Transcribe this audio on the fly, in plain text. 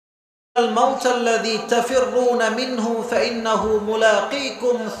الموت الذي تفرون منه فإنه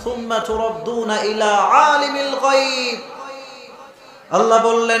ملاقيكم ثم تردون إلى عالم الغيب আল্লাহ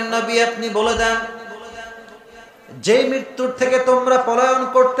বললেন নবী আপনি বলে দেন যে মৃত্যুর থেকে তোমরা পলায়ন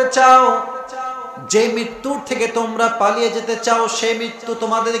করতে চাও যে মৃত্যুর থেকে তোমরা পালিয়ে যেতে চাও সেই মৃত্যু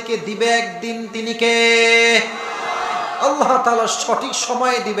তোমাদেরকে দিবে একদিন তিনি কে আল্লাহ তাআলা সঠিক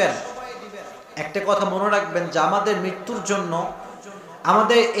সময়ে দিবেন একটা কথা মনে রাখবেন যে আমাদের মৃত্যুর জন্য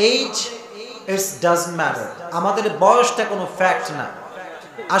আমাদের এজ ইটস ডাজন্ট ম্যাটার আমাদের বয়সটা কোনো ফ্যাক্ট না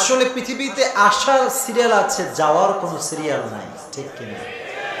আসলে পৃথিবীতে আসার সিরিয়াল আছে যাওয়ার কোনো সিরিয়াল নাই ঠিক কি না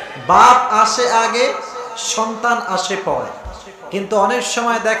বাপ আসে আগে সন্তান আসে পরে কিন্তু অনেক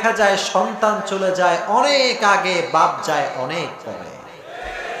সময় দেখা যায় সন্তান চলে যায় অনেক আগে বাপ যায় অনেক পরে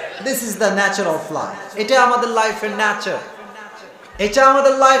this is the nature of life এটা আমাদের লাইফের নেচার এটা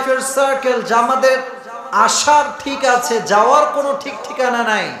আমাদের লাইফের সার্কেল যা আমাদের আশার ঠিক আছে যাওয়ার কোনো ঠিক ঠিকানা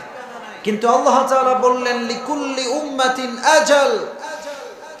নাই কিন্তু আল্লাহ তাআলা বললেন লিকুল্লি উম্মাতিন আজাল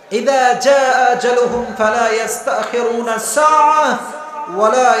ইযা জাআ আজালুহুম ফালা ইস্তাখিরুনা সাআহ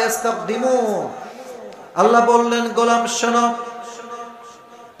ওয়ালা ইস্তাকদিমুন আল্লাহ বললেন গোলাম শোনো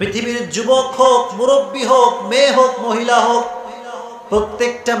পৃথিবীর যুবক হোক মুরব্বি হোক মেয়ে হোক মহিলা হোক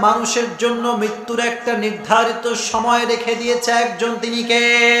প্রত্যেকটা মানুষের জন্য মৃত্যুর একটা নির্ধারিত সময় রেখে দিয়েছে একজন তিনি কে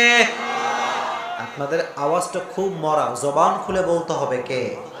আপনাদের আওয়াজটা খুব মরা জবান খুলে বলতে হবে কে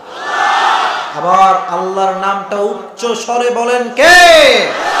আবার আল্লাহর নামটা উচ্চ স্বরে বলেন কে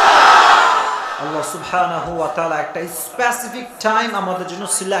আল্লাহ সুবহানাহু ওয়া তাআলা একটা স্পেসিফিক টাইম আমাদের জন্য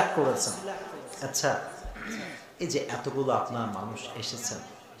সিলেক্ট করেছেন আচ্ছা এই যে এতগুলো আপনার মানুষ এসেছেন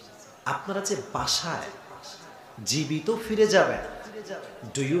আপনারা যে বাসায় জীবিত ফিরে যাবেন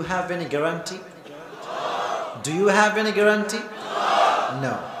do you have any guarantee do you have any guarantee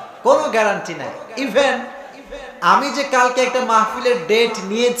no কোনো গ্যারান্টি নাই ইভেন আমি যে কালকে একটা মাহফিলের ডেট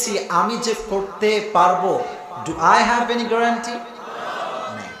নিয়েছি আমি যে করতে পারবো do I have any guarantee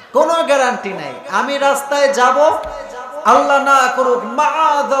কোনো গ্যারান্টি নাই আমি রাস্তায় যাব আল্লাহ না করুক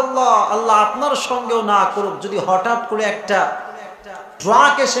মাআযাল্লাহ আল্লাহ আপনার সঙ্গেও না করুক যদি হঠাৎ করে একটা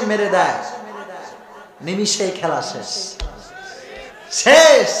ট্রাক এসে মেরে দেয় নিমিষেই খেলা শেষ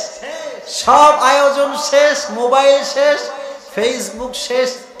শেষ সব আয়োজন শেষ মোবাইল শেষ ফেসবুক শেষ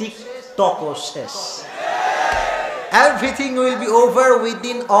টিকটকও শেষ everything will be over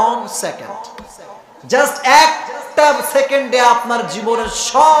within on second just একটা সেকেন্ডে আপনার জীবনের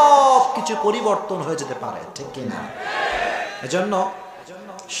সব কিছু পরিবর্তন হয়ে যেতে পারে ঠিক কি না এজন্য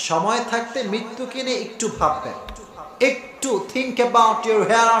সময় থাকতে মৃত্যুকে নিয়ে একটু ভাববেন একটু think about your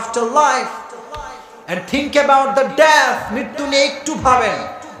hair after life and think about the death মৃত্যু নিয়ে একটু ভাবেন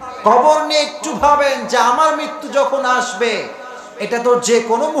কবর নিয়ে একটু ভাবেন যে আমার মৃত্যু যখন আসবে এটা তো যে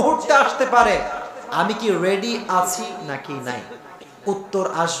কোনো মুহূর্তে আসতে পারে আমি কি রেডি আছি নাকি নাই উত্তর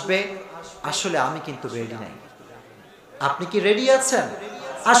আসবে আসলে আমি কিন্তু রেডি নাই আপনি কি রেডি আছেন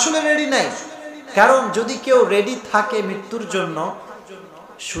আসলে রেডি নাই কারণ যদি কেউ রেডি থাকে মৃত্যুর জন্য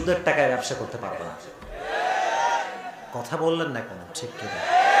সুদের টাকায় ব্যবসা করতে পারবে না কথা বললেন না কেন ঠিক কি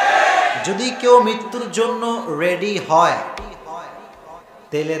যদি কেউ মৃত্যুর জন্য রেডি হয়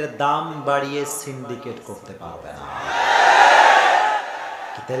তেলের দাম বাড়িয়ে সিন্ডিকেট করতে পারবে না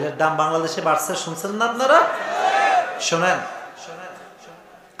কি তেলের দাম বাংলাদেশে বাড়ছে শুনছেন না আপনারা শোনেন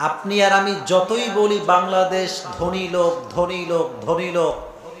আপনি আর আমি যতই বলি বাংলাদেশ ধনী লোক ধনী লোক ধনী লোক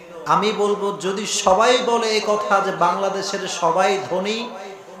আমি বলবো যদি সবাই বলে এই কথা যে বাংলাদেশের সবাই ধনী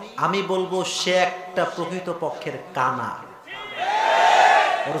আমি বলবো সে একটা প্রকৃত পক্ষের কানা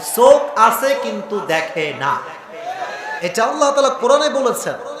ওর চোখ আছে কিন্তু দেখে না এটা আল্লাহ তাআলা কোরআনে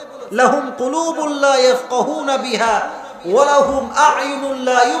বলেছেন লাহুম কুলুবুল লা ইয়াফকাহুনা বিহা ওয়া লাহুম আ'য়ুনুল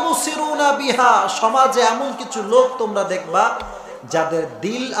লা ইউবসিরুনা বিহা সমাজে এমন কিছু লোক তোমরা দেখবা যাদের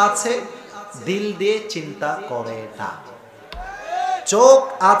দিল আছে দিল দিয়ে চিন্তা করে না চোখ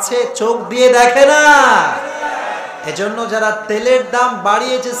আছে চোখ দিয়ে দেখে না এজন্য যারা তেলের দাম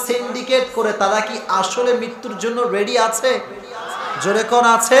বাড়িয়েছে সিন্ডিকেট করে তারা কি আসলে মৃত্যুর জন্য রেডি আছে জোরে কোন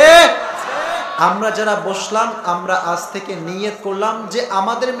আছে আমরা যারা বসলাম আমরা আজ থেকে নিয়ত করলাম যে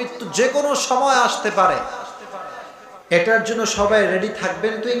আমাদের মৃত্যু যে কোনো সময় আসতে পারে এটার জন্য সবাই রেডি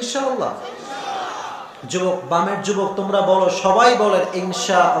থাকবেন তো ইনশাআল্লাহ যুবক বামের যুবক তোমরা বলো সবাই বলেন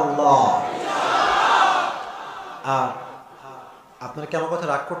ইনশাআল্লাহ আর আপনারা কি আমার কথা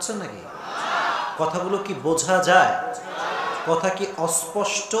রাগ করছেন নাকি কথাগুলো কি বোঝা যায় কথা কি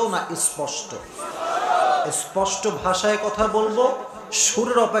অস্পষ্ট না স্পষ্ট স্পষ্ট ভাষায় কথা বলবো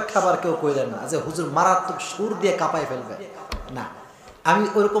সুরের অপেক্ষা আবার কেউ কইলেন না যে হুজুর মারাত্মক সুর দিয়ে কাঁপায় ফেলবে না আমি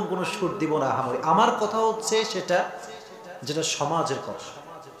ওরকম কোনো সুর দিব না আমার কথা হচ্ছে সেটা যেটা সমাজের কথা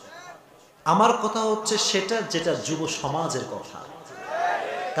আমার কথা হচ্ছে সেটা যেটা যুব সমাজের কথা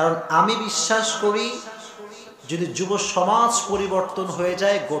কারণ আমি বিশ্বাস করি যদি যুব সমাজ পরিবর্তন হয়ে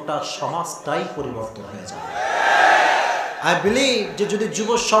যায় গোটা সমাজটাই পরিবর্তন হয়ে যায়। আই বিলিভ যে যদি যুব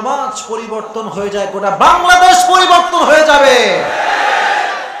সমাজ পরিবর্তন হয়ে যায় গোটা বাংলাদেশ পরিবর্তন হয়ে যাবে।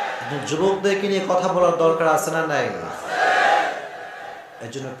 যুবকদেরকে নিয়ে কথা বলার দরকার আছে না নাই? এর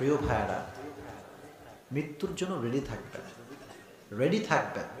জন্য প্রিয় ভাইয়েরা, মৃত্যুর জন্য রেডি থাকবেন, রেডি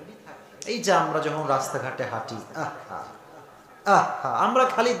থাকবেন। এই যে আমরা যখন রাস্তাঘাটে হাঁটি, আমরা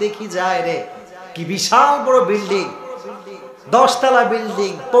খালি দেখি যায় রে কি বিশাল বড় বিল্ডিং, 10 তলা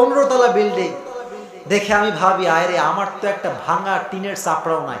বিল্ডিং, 15 তলা বিল্ডিং, দেখে আমি ভাবি আয় রে আমার তো একটা ভাঙা টিনের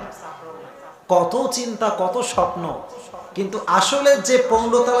চাপড়াও নাই। কত চিন্তা, কত স্বপ্ন, কিন্তু আসলে যে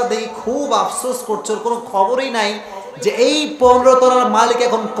 15 তলা দেখি খুব আফসোস করছে, ওর কোনো খবরই নাই যে এই 15 তলার মালিক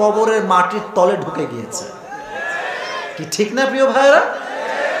এখন কবরের মাটির তলে ঢুকে গিয়েছে। কি ঠিক না প্রিয় ভাইরা?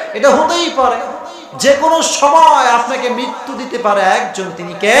 এটা হতেই পারে, যে কোনো সময় আপনাকে মৃত্যু দিতে পারে একজন,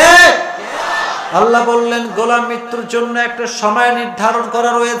 তিনি কে? আল্লাহ বললেন গোলাম মৃত্যুর জন্য একটা সময় নির্ধারণ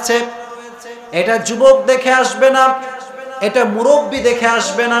করা রয়েছে। এটা যুবক দেখে আসবে না, এটা মুরব্বী দেখে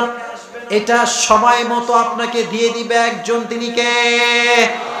আসবে না, এটা সময় মতো আপনাকে দিয়ে দিবে একজন, তিনি কে?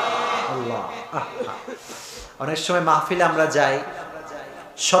 আল্লাহ। অনেক সময় মাহফিলে আমরা যাই,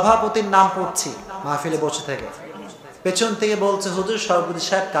 সভাপতির নাম পড়ছি, মাহফিলে বসে থেকে পেছন থেকে বলছে হুজুর সভাপতি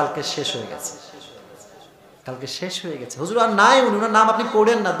সাহেব কালকে শেষ হয়ে গেছে, কালকে শেষ হয়ে গেছে। হুজুর আর নাই, উনার নাম আপনি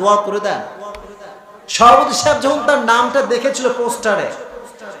পড়েন না, দোয়া করে দেন। সভাপতি সাহেব যখন তার নামটা দেখেছিল পোস্টারে,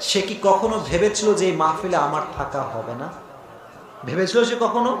 সে কি কখনো ভেবেছিল যে এই মাহফিলে আমার থাকা হবে না? ভেবেছিল সে?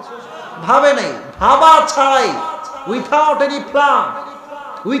 কখনো ভাবে নাই। ভাবা ছাড়াই, without any plan,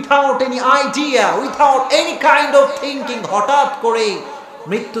 without any idea, without any kind of thinking, হঠাৎ করে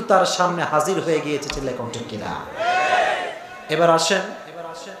মৃত্যু তার সামনে হাজির হয়ে গিয়েছে। ছেলে কণ্ঠে কিনা? এবার আসেন,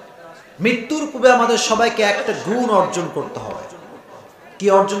 মৃত্যুর পূর্বে আমাদের সবাইকে একটা গুণ অর্জন করতে হবে। কি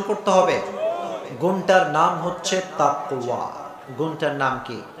অর্জন করতে হবে? গুণটার নাম হচ্ছে তাকওয়া। গুণটার নাম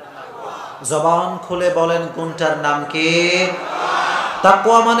কি? জবান খুলে বলেন, গুণটার নাম কি?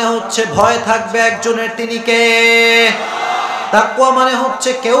 তাকওয়া মানে হচ্ছে ভয় থাকবে একজনের, তিনি কে? তাকওয়া মানে হচ্ছে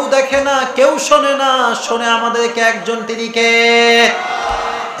কেউ দেখে না, কেউ শোনে না, শোনে আমাদেরকে একজন, তিনি কে?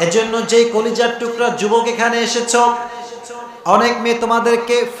 এজন্য যেই কলিজার টুকরা যুবক এখানে এসেছ, অনেক মেয়ে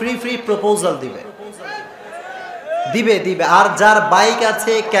তোমাদেরকে ফ্রি ফ্রি প্রপোজাল দিবে, দিবে দিবে। আর যার বাইক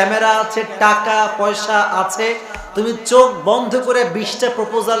আছে, ক্যামেরা আছে, টাকা পয়সা আছে, তুমি চোখ বন্ধ করে 20টা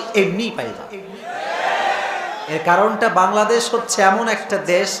প্রপোজাল এমনি পাইবা। এর কারণটা বাংলাদেশ হচ্ছে এমন একটা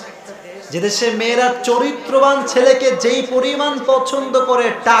দেশ যে দেশে মেয়েরা চরিত্রবান ছেলেকে যেই পরিমাণ পছন্দ করে,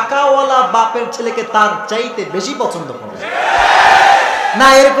 টাকাওয়ালা বাপের ছেলেকে তার চাইতে বেশি পছন্দ করে। না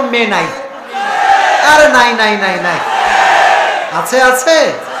এরকম মেয়ে নাই? আরে নাই নাই নাই নাই, আছে আছে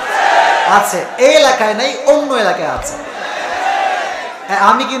আছে, এই এলাকায় নাই, অন্য এলাকায় আছে।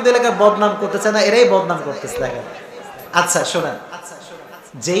 আমি কিন্তু এলাকার বদনাম করতে চাই না, এরাই বদনাম করতেছে, দেখেন। আচ্ছা শোনেন,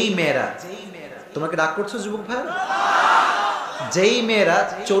 যেই মেয়েরা, তোমাকে ডাক করছো যুবক ভাই, যেই মেয়েরা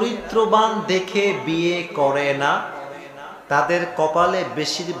চরিত্রবান দেখে বিয়ে করে না, তাদের কপালে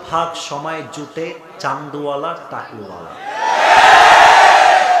বেশিরভাগ সময় জুটে চান্দুওয়ালা, টাকলুওয়ালা।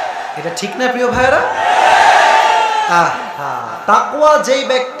 এটা ঠিক না প্রিয় ভাইরা? তাকওয়া যেই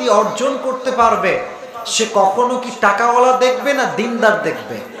ব্যক্তি অর্জন করতে পারবে, সে কখনো কি টাকাওয়ালা দেখবে না দিনদার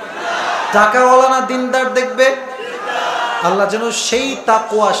দেখবে? টাকাওয়ালা না দিনদার দেখবে? আল্লাহ যেন সেই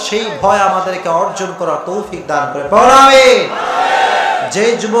তাকওয়া, সেই ভয় আমাদেরকে অর্জন করার তৌফিক দান করে। আমিন। যে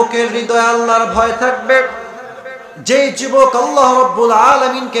যুবকের হৃদয়ে আল্লাহর ভয় থাকবে, যে যুবক আল্লাহ রাব্বুল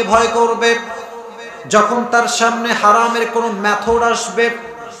আলামিনকে ভয় করবে, যখন তার সামনে হারামের কোন মেথড আসবে,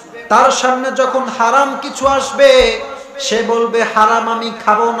 তার সামনে যখন হারাম কিছু আসবে, সে বলবে হারাম আমি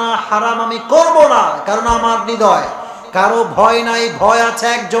খাবো না, হারাম আমি করব না, কারণ আমার হৃদয় কারো ভয় নাই, ভয় আছে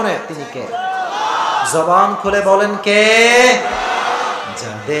একজনের, তিনি কে? জবান খুলে বলেন কে?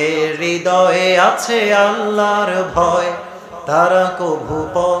 যাদের হৃদয়ে আছে আল্লাহর ভয়, তারা কভু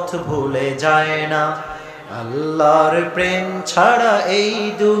পথ ভুলে যায় না। আল্লাহর প্রেম ছাড়া এই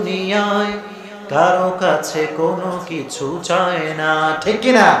দুনিয়ায় কারো কাছে কোনো কিছু চায় না, ঠিক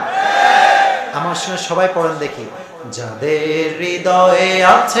কিনা? আমার সঙ্গে সবাই পড়েন দেখি। যাদের হৃদয়ে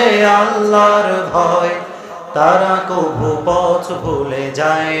আছে আল্লাহর ভয়, তারা কভু পথ ভুলে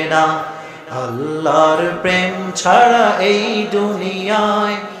যায় না। আল্লাহর প্রেম ছাড়া এই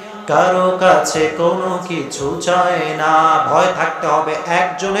দুনিয়ায় কারো কাছে কোনো কিছু চায় না। ভয় থাকতে হবে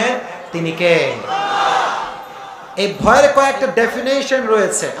একজনের, তিনি কে? এই ভয়ের কয়েকটা ডেফিনেশন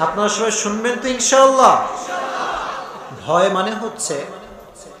রয়েছে, আপনারা সবাই শুনবেন তো ইনশাআল্লাহ। ভয় মানে হচ্ছে,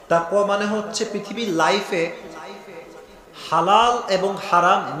 তাকওয়া মানে হচ্ছে পৃথিবীর লাইফে হালাল এবং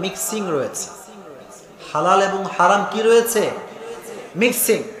হারাম মিক্সিং রয়েছে। হালাল এবং হারাম কি রয়েছে?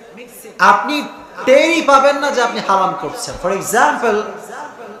 মিক্সিং, আপনি টেরই পাবেন না যে আপনি হারাম করছেন। ফর এক্সাম্পল,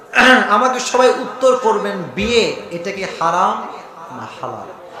 আমাকে সবাই উত্তর করবেন, বিয়ে এটা কি হারাম না হালাল?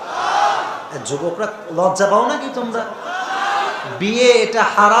 যুবকরা লজ্জা পাও নাকি তোমরা? বিয়ে এটা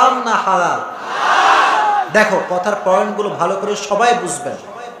হারাম না হালাল? দেখো, কথার পয়েন্টগুলো ভালো করে সবাই বুঝবেন।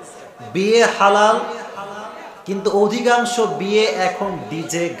 বিয়ে হালাল, কিন্তু অধিকাংশ বিয়ে এখন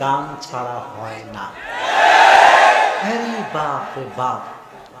ডিজে গান ছাড়া হয় না। আরে বাপ রে বাপ,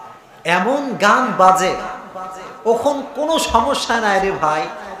 এমন গান বাজে, ওখন কোনো সমস্যা নাই রে ভাই।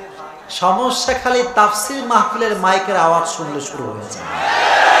 সমস্যা খালি তাফসীর মাহফিলের মাইকের আওয়াজ শুনলে শুরু হয়ে যায়।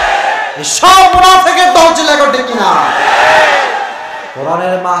 সব মুনাফিকের দল চলে গেছে কিনা?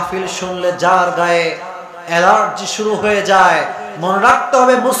 কোরআনের মাহফিল শুনলে যার গায়ে অ্যালার্জি শুরু হয়ে যায়, মনে রাখতে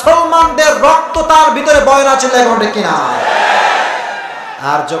হবে মুসলমানদের রক্ত তার ভিতরে বয়রা চলে গেছে কিনা।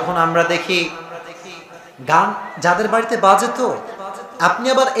 আর যখন আমরা দেখি গান যাদের বাড়িতে বাজে, তো আপনি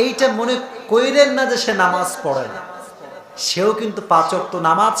আবার এইটা মনে কইরেন না যে সে নামাজ পড়ে না, সেও কিন্তু 5 ওয়াক্ত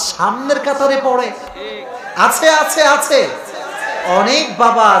নামাজ সামনের কাতারে পড়ে। আছে আছে আছে, অনেক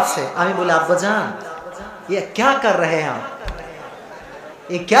বাবা আছে। আমি বলি, আব্বা জান ये क्या कर रहे हैं,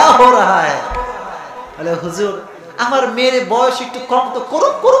 ये क्या हो रहा है? বলে, হুজুর আমার মেয়ের বয়স একটু কম, তো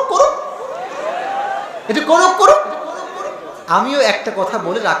করুক করুক করুক, একটু করুক করুক। আমিও একটা কথা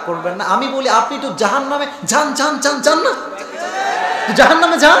বলে রাগ করবেন না, আমি বলি আপনি একটু জাহান্নামে যান যান যান যান না,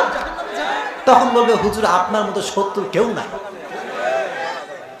 জাহান্নামে যান। তখন বলবে, হুজুর আপনার মতো শত্রু কেউ নাই।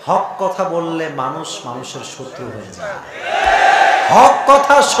 হক কথা বললে মানুষ মানুষের শত্রু হয়ে যায়। হক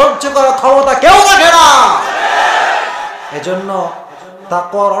কথা সহ্য করার ক্ষমতা কেউ রাখে না। এজন্য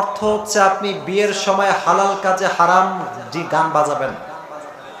তাকওয়ার অর্থ হচ্ছে আপনি বিয়ের সময় হালাল কাজে হারাম গান বাজাবেন।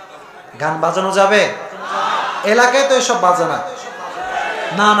 গান বাজানো যাবে? এলাকায় তো এসব বাজে না,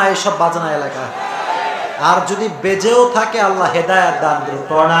 না না, এসব বাজে না এলাকায়। আর যদি বেজেও থাকে, আল্লাহ হেদায়েত দান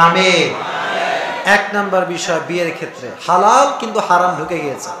করুন, আমিন। 1 নাম্বার বিষয় বিয়ের ক্ষেত্রে হালাল কিন্তু হারাম ঢুকে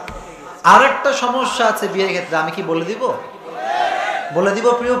গিয়েছে। আরেকটা সমস্যা আছে বিয়ের ক্ষেত্রে, আমি কি বলে দিব? বলে দিব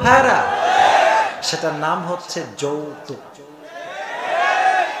প্রিয় ভাইরা, সেটার নাম হচ্ছে যৌতুক।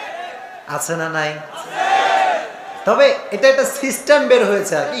 আছে না নাই? তবে এটা একটা সিস্টেম বের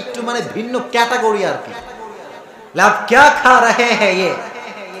হয়েছে আর কি, একটু মানে ভিন্ন ক্যাটাগরি আর কি। লাভ क्या खा रहे हैं ये,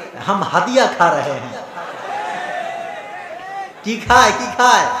 हम হাদিয়া खा रहे हैं। কি খায় কি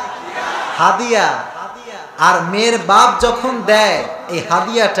খায়? হাদিয়া। আর মেয়ের বাপ যখন দেয় এই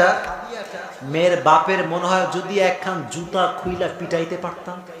হাদিয়াটা, মেয়ের বাপের মনে হয় যদি একখান জুতা খুইলা পিটাইতে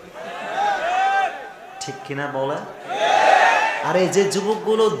পারতাম। ঠিক কিনা বলে? আর এই যে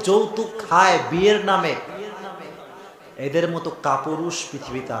যুবকগুলো যৌতুক খায় বিয়ের নামে, এদের মতো কাপুরুষ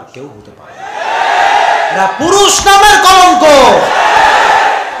পৃথিবীতে আর কেউ হতে পারে না। এরা পুরুষ নামের কলঙ্ক।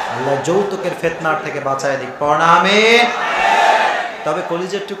 আল্লাহ যৌতুকের ফিতনার থেকে বাঁচায় দিক, পড়না আমিন। তবে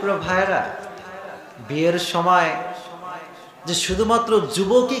কলিজার টুকরো ভাইরা, বিয়ের সময় যে শুধুমাত্র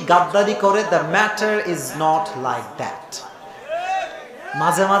যুবকই গাদ্দারি করে, the matter is not like that.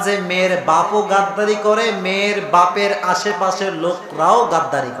 মাঝে মাঝে মেয়ের বাপও গাদ্দারি করে, মেয়ের বাপের আশেপাশের লোকরাও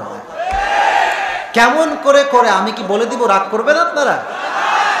গাদ্দারি করে। কেমন করে করে আমি কি বলে দিব? রাগ করবেন আপনারা?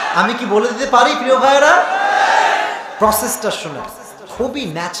 আমি কি বলে দিতে পারি প্রিয় ভাইরা? প্রসেসটা শুনে, খুবই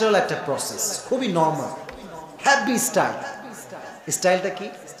ন্যাচারাল একটা প্রসেস, খুবই নর্মাল, হ্যাপি স্টাইল। স্টাইলটা কি?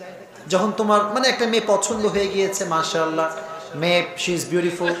 যখন তোমার মানে একটা মেয়ে পছন্দ হয়ে গিয়েছে, মাশাআল্লাহ, মেয়ে শি ইজ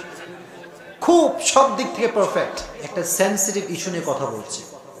বিউটিফুল, খুব সব দিক থেকে পারফেক্ট। একটা সেনসিটিভ ইস্যু নিয়ে কথা বলছি,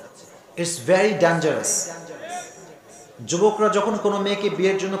 ইটস ভেরি ডেঞ্জারাস। যুবকরা যখন কোনো মেয়েকে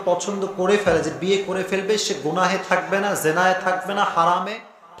বিয়ের জন্য পছন্দ করে ফেলে, যে বিয়ে করে ফেলবে, সে গুনাহে থাকবে না, জেনায় থাকবে না, হারামে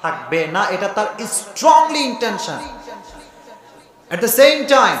থাকবে না, এটা তার strongly intention. At the same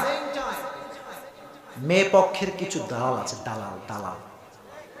time মেয়ে পক্ষের কিছু দালাল আছে, দালাল দালাল।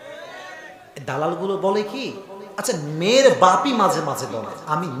 দালালগুলো বলে কি, আচ্ছা মেয়ের বাপই মাঝে মাঝে বলে,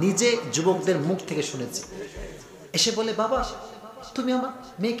 আমি নিজে যুবকদের মুখ থেকে শুনেছি, এসে বলে, বাবা তুমি আমার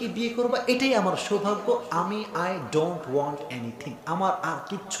মেয়েকে বিয়ে করবা, এটাই আমার সৌভাগ্য, আমি আই ডোন্ট ওয়ান্ট এনিথিং, আমার আর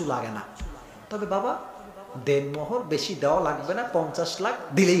কিচ্ছু লাগে না, তবে বাবা দেনমোহর বেশি দেওয়া লাগবে না, 50 লাখ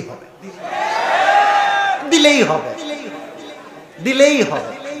দিলেই হবে, দিলেই হবে, দিলেই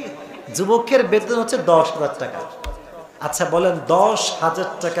হবে। যুবকের বেতন হচ্ছে 10,000 টাকা। আচ্ছা বলেন, 10,000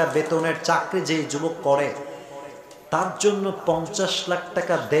 টাকা বেতনের চাকরি যে যুবক করে, তার জন্য 50 লাখ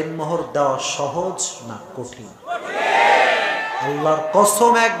টাকা দেনমোহর দেওয়া সহজ না কঠিন? আল্লাহর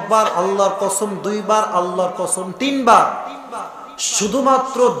কসম একবার, আল্লাহর কসম 2 বার, আল্লাহর কসম 3 বার।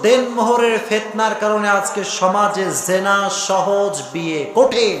 শুধুমাত্র দেনমোহরের ফিতনার কারণে আজকে সমাজে জেনা সহজ, বিয়ে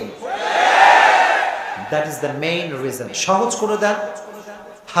কঠিন। That is the main reason. সহজ করে দেন,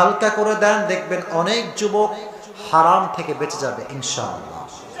 হালকা করে দেন, দেখবেন অনেক যুবক হারাম থেকে বেঁচে যাবে ইনশাআল্লাহ।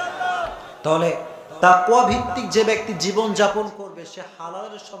 তাহলে তাকওয়া ভিত্তিক যে ব্যক্তি জীবন যাপন করবে সে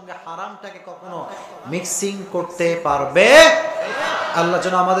হালালের সঙ্গে হারামটাকে কখনো মিক্সিং করতে পারবে। আল্লাহ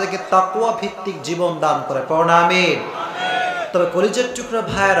যেন আমাদেরকে তাকওয়া ভিত্তিক জীবন দান করে, পড়ুন আমিন। তবে কলিজার টুকরা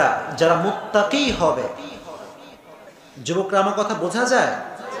ভাইরা যারা মুত্তাকি হবে, যুবকরা আমার কথা বোঝা যায়?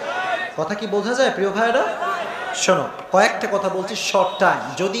 কথা কি বোঝা যায় প্রিয় ভাইরা? শোনো, কয়েকটা কথা বলছি শর্ট টাইম,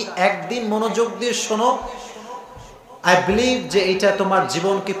 যদি একদিন মনোযোগ দিয়ে শোনো, আই বিলিভ যে এটা তোমার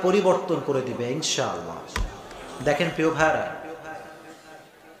জীবনকে পরিবর্তন করে দিবে ইনশাআল্লাহ। দেখেন প্রিয় ভাইরা,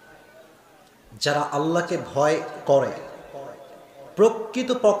 যারা আল্লাহকে ভয় করে, প্রকৃত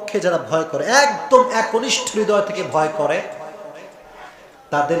পক্ষে যারা ভয় করে, একদম একনিষ্ঠ হৃদয় থেকে ভয় করে,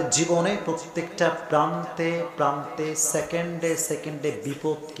 তাদের জীবনে প্রত্যেকটা প্রান্তে প্রান্তে সেকেন্ডে সেকেন্ডে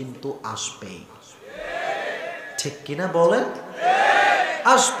বিপদ কিন্তু আসবেই। ঠিক কিনা বলেন?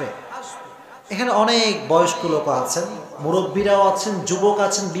 আসবে। এখানে অনেক বয়স্ক লোক আছেন, মুরব্বীরাও আছেন, যুবক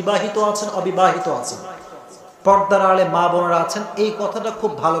আছেন, বিবাহিত আছেন, অবিবাহিত আছেন, পর্দার আড়ালে মা বোনেরা আছেন। এই কথাটা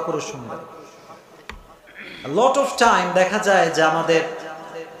খুব ভালো করে শুনবেন। লট অফ টাইম দেখা যায় যে আমাদের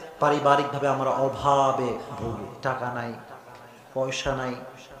পারিবারিকভাবে আমরা অভাবে ভুগি, টাকা নাই, পয়সা নাই।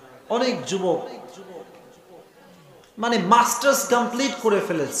 অনেক যুবক মানে মাস্টার্স কমপ্লিট করে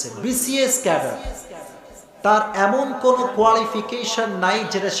ফেলেছে, বিসিএস ক্যাডার, তার এমন কোনো কোয়ালিফিকেশন নাই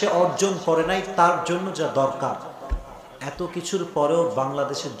যেটা সে অর্জন করে নাই তার জন্য যা দরকার। এত কিছুর পরেও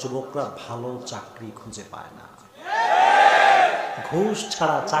বাংলাদেশের যুবকরা ভালো চাকরি খুঁজে পায় না, ঘুষ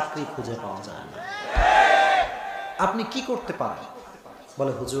ছাড়া চাকরি খুঁজে পাওয়া যায় না। আপনি কি করতে পারেন?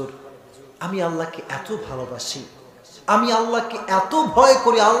 বলে হুজুর আমি আল্লাহকে এত ভালোবাসি, আমি আল্লাহকে এত ভয়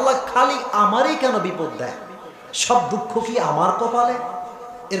করি, আল্লাহ খালি আমারই কেন বিপদ দেয়, সব দুঃখ কি আমার কপালে?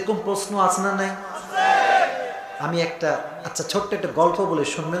 এরকম প্রশ্ন আছে না নাই? আমি একটা ছোট্ট একটা গল্প বলে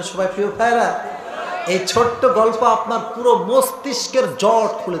শুনবেন সবাই প্রিয় ভাইরা। এই ছোট্ট গল্প আপনার পুরো মস্তিষ্কের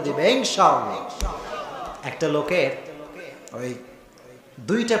জট খুলে দিবে ইনশাআল্লাহ। একটা লোকের ওই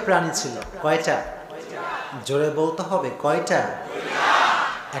দুইটা প্রাণী ছিল। কয়টা? জোরে বলতে হবে, কয়টা?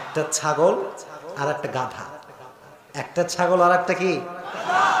 একটা ছাগল আর একটা গাধা। একটা ছাগল আর একটা কি?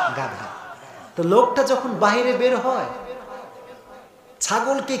 গাধা। তো লোকটা যখন বাইরে বের হয়,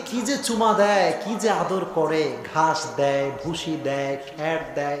 ছাগলকে কি যে চুমা দেয়, কি যে আদর করে, ঘাস দেয়, ভুসি দেয়, খ্যাট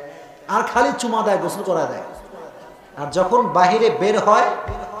দেয়, আর খালি চুমা দেয়, গোসল করা দেয়। আর যখন বাহিরে বের হয়,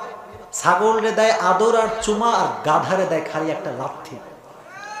 ছাগলরে দেয় আদর আর চুমা, আর গাধারে দেয় খালি একটা লাথি।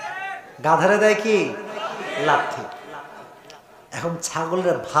 গাধারে দেয় কি? লাথি। এখন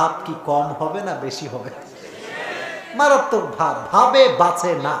ছাগলের ভাব কি কম হবে না বেশি হবে? মারাত্মক ভাব, ভাবে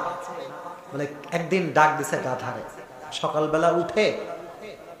বাঁচে না। মানে একদিন ডাক দিছে গাধারে, সকালবেলা উঠে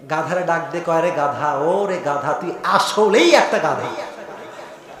গাধারে ডাক দিয়ে কয়, রে গাধা, ও রে গাধা, তুই আসলেই একটা গাধা,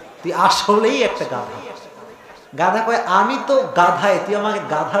 তুই আসলেই একটা গাধা। গাধা কয়, আমি তো গাধাই, তুই আমাকে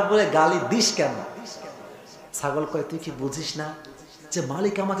গাধা বলে গালি দিস কেন? ছাগল কয়, তুই কি বুঝিস না যে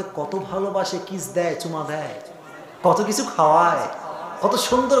মালিক আমাকে কত ভালোবাসে, কিস দেয়, চুমা দেয়, কত কিছু খাওয়ায়, কত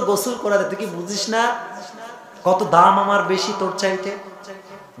সুন্দর গোসল করে দেয়, তুই কি বুঝিস না কত দাম আমার বেশি তোর চাইতে?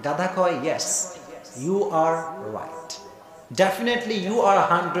 গাধা কয়, yes you R right, definitely you R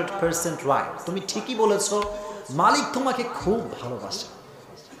 100% right, তুমি ঠিকই বলেছো, মালিক তোমাকে খুব ভালোবাসে।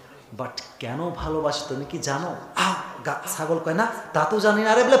 বাট কেন ভালোবাসে তুমি কি জানো? ছাগল কয়, না তা তো জানি না।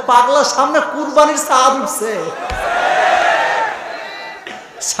 আরে বলে পাগলা, সামনে কুরবানির চাঁদ উঠছে,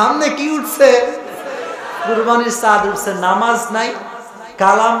 সামনে কি উঠছে? কুরবানির চাঁদ উঠছে। নামাজ নাই,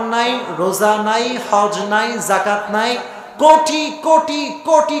 কালাম নাই, রোজা নাই, হজ নাই, জাকাত নাই, কোটি কোটি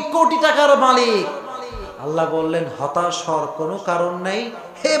কোটি কোটি টাকার মালিক। আল্লাহ বললেন, হতাশ হওয়ার কোনো কারণ নেই।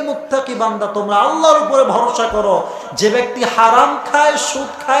 হে মুত্তাকি বান্দা, তোমরা আল্লাহর উপরে ভরসা করো। যে ব্যক্তি হারাম খায়,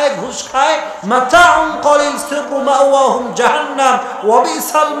 সুদ খায়, ঘুষ খায়, মাতাউন কলিল সিররু মাওয়াহুম জাহান্নাম ওয়া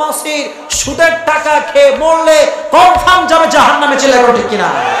বিসাল মাসির, সুদের টাকা খেয়ে মরলে কনফার্ম যাবে জাহান্নামে। চিল্লায় ঠিক কিনা?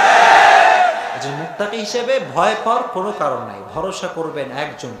 যে মুত্তাকি হিসেবে ভয় পাওয়ার কোনো কারণ নাই, ভরসা করবেন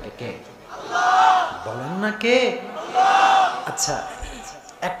একজনকে। কে? বলেন না কে? আচ্ছা,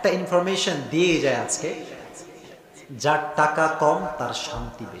 একটা ইনফরমেশন দিয়ে যায় আজকে, যার টাকা কম তার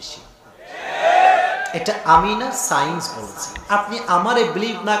শান্তি বেশি। এটা আমি না, সায়েন্স বলছে। আপনি আমারে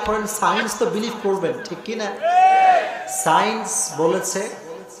বিলিভ না করেন, সায়েন্স তো বিলিভ করবেন, ঠিক কি না? সায়েন্স বলেছে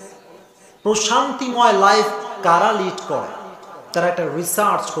প্রশান্তিময় লাইফ কারা লিড করে, তারা একটা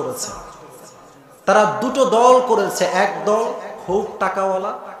রিসার্চ করেছে। তারা দুটো দল করেছে, এক দল খুব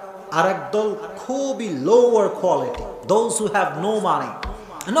টাকাওয়ালা, আর এক দল খুবই lower quality, those who have no money,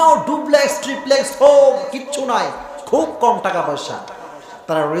 no duplex triplex home, কিচ্ছু নাই, খুব কম টাকা পয়সা।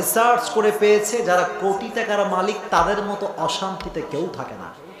 তারা রিসার্চ করে পেয়েছে যারা কোটি টাকার মালিক তাদের মতো অশান্তিতে কেউ থাকে না।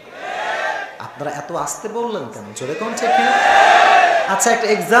 আপনারা এত আস্তে বললেন কেন? জোরে কোন ঠিক না? আচ্ছা, একটা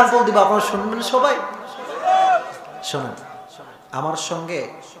এক্সাম্পল দিব, আপনারা শুনবেন সবাই। শোনেন, আমার সঙ্গে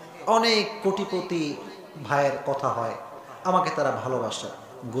অনেক কোটিপতি ভাইয়ের কথা হয়, আমাকে তারা ভালোবাসে,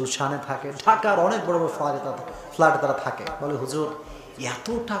 গুলশানে থাকে, ঢাকার অনেক বড় বড় ফ্ল্যাটে তারা থাকে। বলে, হুজুর এত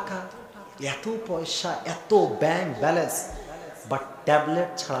টাকা, এত পয়সা, এত ব্যাংক ব্যালেন্স, বাট ট্যাবলেট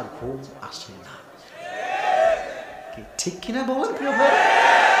ছাড়া ঘুম আসে না। কি ঠিক কিনা বলেন প্রিয় ভাই?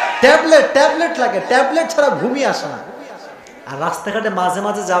 ট্যাবলেট লাগে, ট্যাবলেট ছাড়া ঘুমই আসে না। আর রাস্তাঘাটে মাঝে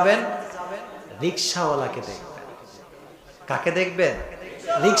মাঝে যাবেন, রিক্সাওয়ালাকে দেখবেন। কাকে দেখবেন?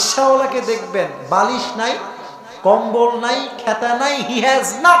 রিক্সাওয়ালাকে দেখবেন। বালিশ নাই, কম্বল নাই, খেতা নাই, হি হ্যাজ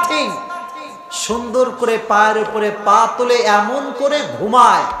নাথিং। সুন্দর করে পায়ের উপরে পা তুলে এমন করে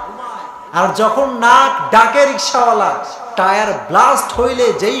ঘুমায়। আর যখন নাক ডাকে রিক্সাওয়ালা, টায়ার ব্লাস্ট হইলে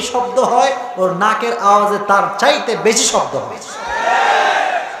যেই শব্দ হয়, ওর নাকের আওয়াজে তার চাইতে বেশি শব্দ হয়।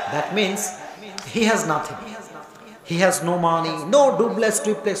 That means he has nothing. He has no money, no duplex,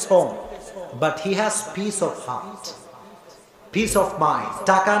 triplex home, but he has peace of heart, peace of mind.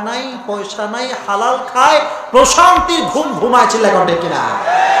 টাকা নাই, পয়সা নাই, হালাল খায়, প্রশান্তির ঘুম ঘুমাইছিল এখন কিনা?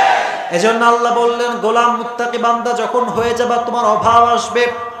 এজন্য আল্লাহ বললেন, গোলাম মুত্তাকি বান্দা যখন হয়ে যাবে, তোমার অভাব আসবে,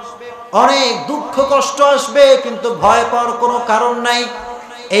 অনেক দুঃখ কষ্ট আসবে, কিন্তু ভয় পাওয়ার কোনো কারণ নাই।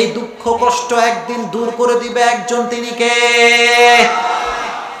 এই দুঃখ কষ্ট একদিন দূর করে দিবে একজন, তিনি কে?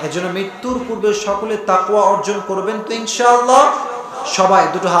 এজন্য মৃত্যুর পূর্বে সকলে তাকওয়া অর্জন করবেন তো ইনশাআল্লাহ। সবাই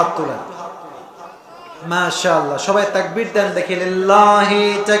দুটো হাত তোলেন, মাশাআল্লাহ। সবাই তাকবীর দেন, দেখি লিল্লাহি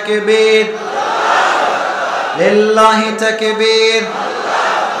তাকবীর, লিল্লাহি তাকবীর।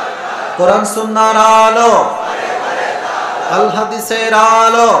 কোরআন সুন্নাহর আলো, আল হাদিসের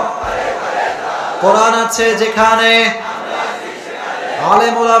আলো। কোরআন আছে যেখানে,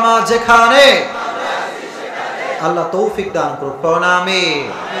 আলেম ওলামা যেখানে, আল্লাহ তৌফিক দান করুন, আমিন।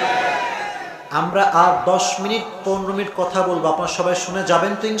 আমরা আর 10 মিনিট 15 মিনিট কথা বলবো, আপনারা সবাই শুনে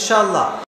যাবেন তো ইনশাআল্লাহ।